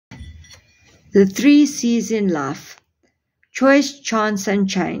The 3 C's in life: choice, chance, and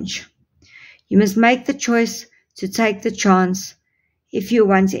change. You must make the choice to take the chance if you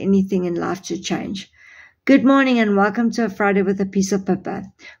want anything in life to change. Good morning and welcome to a Friday with a Piece of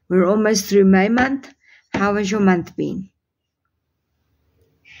Pippa. We're almost through May month. How has your month been?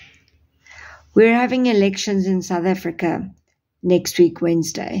 We're having elections in South Africa next week,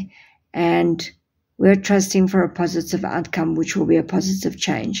 Wednesday, and we're trusting for a positive outcome, which will be a positive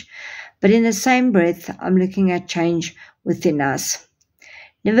change. But in the same breath, I'm looking at change within us.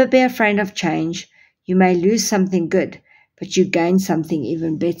 Never be afraid of change. You may lose something good, but you gain something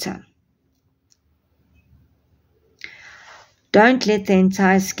even better. Don't let the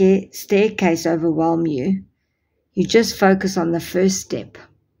entire staircase overwhelm you. You just focus on the first step.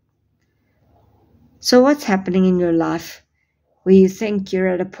 So what's happening in your life where you think you're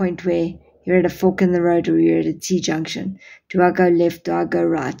at a point where you're at a fork in the road or you're at a T-junction? Do I go left? Do I go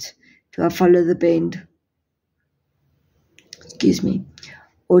right? Do I follow the bend?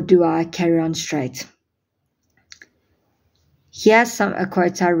 Or do I carry on straight? Here's a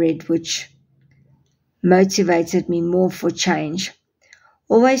quote I read which motivated me more for change.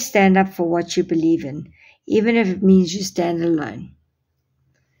 Always stand up for what you believe in, even if it means you stand alone.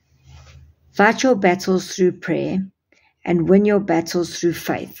 Fight your battles through prayer and win your battles through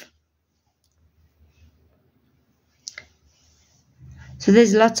faith. So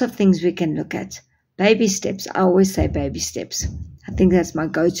there's lots of things we can look at. Baby steps. I always say baby steps. I think that's my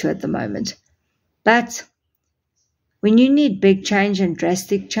go-to at the moment. But when you need big change and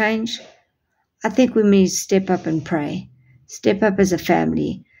drastic change, I think we need to step up and pray. Step up as a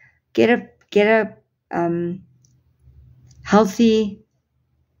family. Get a healthy,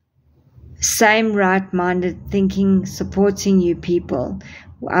 same right-minded thinking, supporting you people.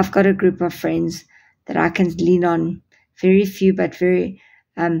 I've got a group of friends that I can lean on. Very few, but very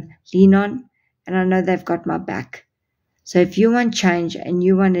lean on. And I know they've got my back. So if you want change and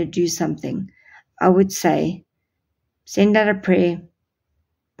you want to do something, I would say send out a prayer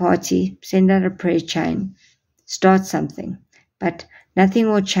party, send out a prayer chain, start something. But nothing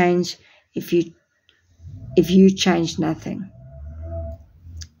will change if you change nothing.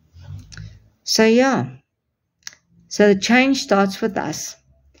 So so the change starts with us.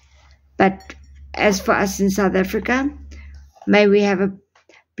 But as for us in South Africa, may we have a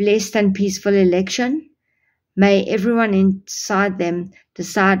blessed and peaceful election. May everyone inside them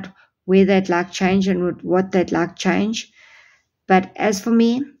decide where they'd like change and what they'd like change. But as for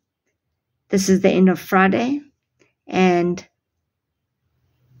me, this is the end of Friday and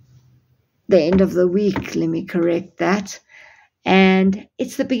the end of the week. Let me correct that. And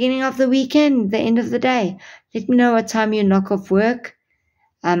it's the beginning of the weekend, the end of the day. Let me know what time you knock off work.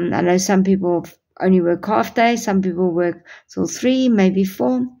 I know some people only work half day. Some people work till 3, maybe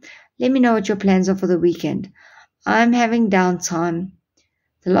 4. Let me know what your plans are for the weekend. I'm having downtime.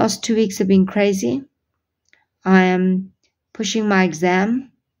 The last 2 weeks have been crazy. I am pushing my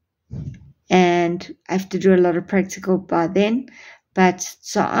exam and I have to do a lot of practical by then. But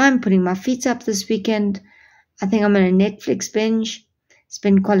so I'm putting my feet up this weekend. I think I'm going to Netflix binge,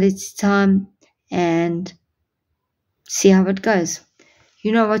 spend quality time and see how it goes.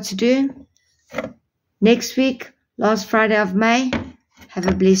 You know what to do. Next week, last Friday of May, have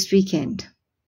a blessed weekend.